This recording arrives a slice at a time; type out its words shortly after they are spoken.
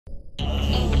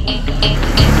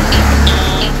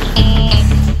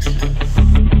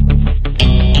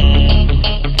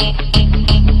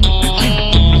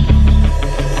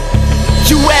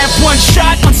One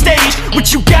shot on stage,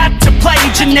 what you got to play?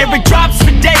 Generic drops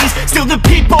for days, still the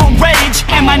people rage.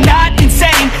 Am I not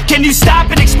insane? Can you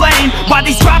stop and explain why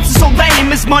these drops are so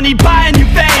lame? Is money buying you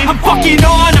fame? I'm fucking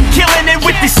on, I'm killing it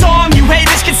with this song. You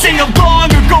haters can sing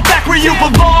along or go back where you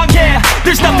belong. Yeah,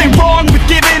 there's nothing wrong with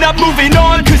giving up, moving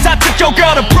on. Cause I took your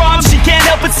girl to prom, she can't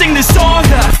help but sing this song.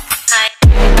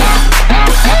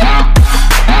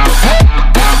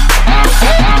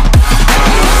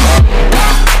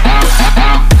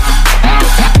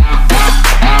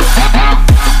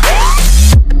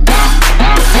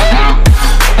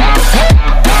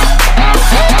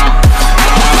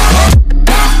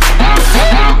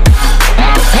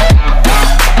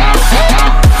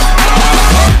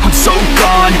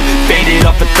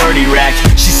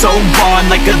 She's so on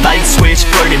like a light switch,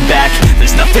 flirting back.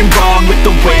 There's nothing wrong with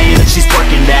the way that she's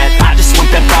working that. I just want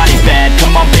that body bad,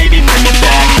 come on baby, bring it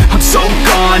back. I'm so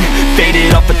gone,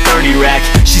 faded off a 30 rack.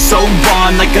 She's so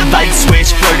on like a light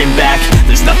switch, flirting back.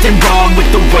 There's nothing wrong with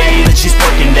the way that she's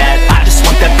working that. I just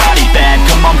want that body bad,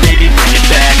 come on baby, bring it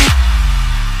back.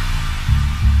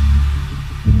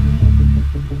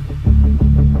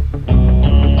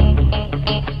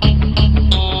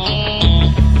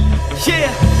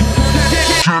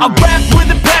 I rap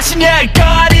with a passion, yeah, I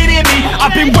got it in me.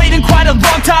 I've been waiting quite a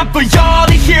long time for y'all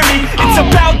to hear me. It's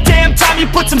about damn time you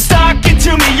put some stock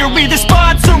into me. You're either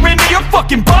sponsoring me or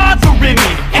fucking bothering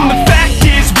me. And the fact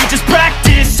is, we just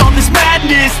practice all this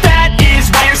madness. That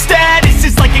is why our status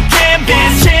is like a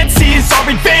canvas. Chances our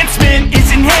advancement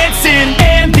is enhancing,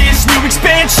 and this new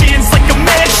expansion's like a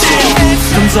mansion.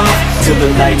 Comes off till the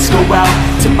lights go out,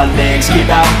 till my legs give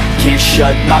out. Can't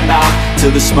shut my mouth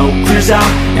till the smoke clears out.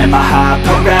 And my high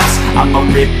perhaps I'ma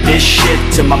rip this shit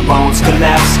till my bones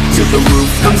collapse. Till the roof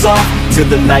comes off, till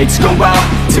the lights go out,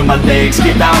 till my legs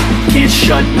give out. Can't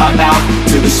shut my mouth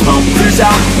till the smoke clears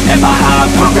out. And my high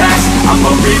perhaps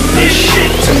I'ma rip